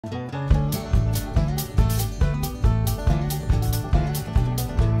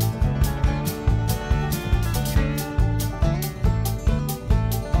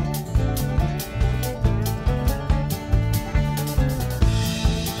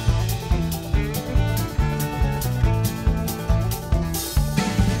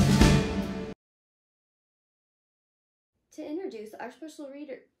introduce our special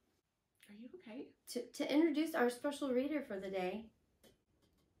reader. Are you okay? To introduce our special reader for the day,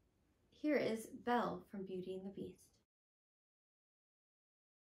 here is Belle from Beauty and the Beast.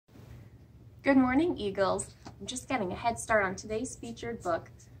 Good morning, Eagles. I'm just getting a head start on today's featured book,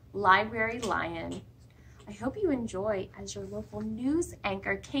 Library Lion. I hope you enjoy as your local news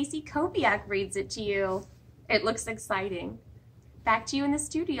anchor, Casey Kobiak, reads it to you. It looks exciting. Back to you in the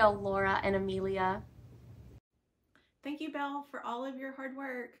studio, Laura and Amelia. Thank you, Belle, for all of your hard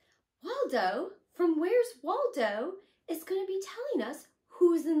work. Waldo from Where's Waldo is going to be telling us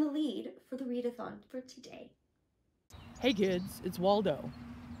who's in the lead for the readathon for today. Hey kids, it's Waldo.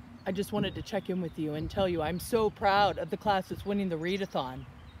 I just wanted to check in with you and tell you I'm so proud of the class that's winning the readathon.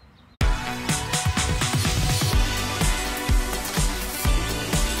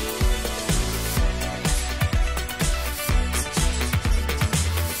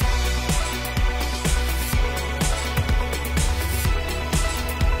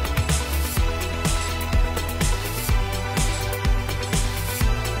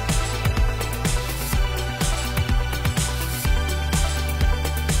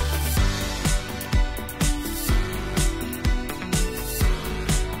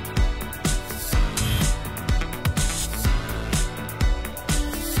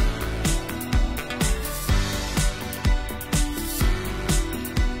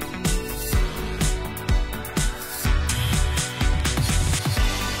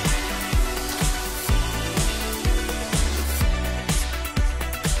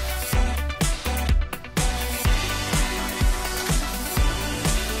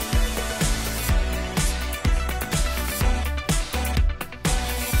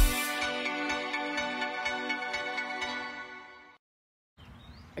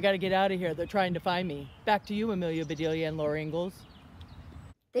 I gotta get out of here. They're trying to find me. Back to you, Amelia Bedelia and Laura Ingalls.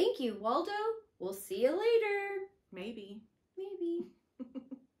 Thank you, Waldo. We'll see you later. Maybe. Maybe.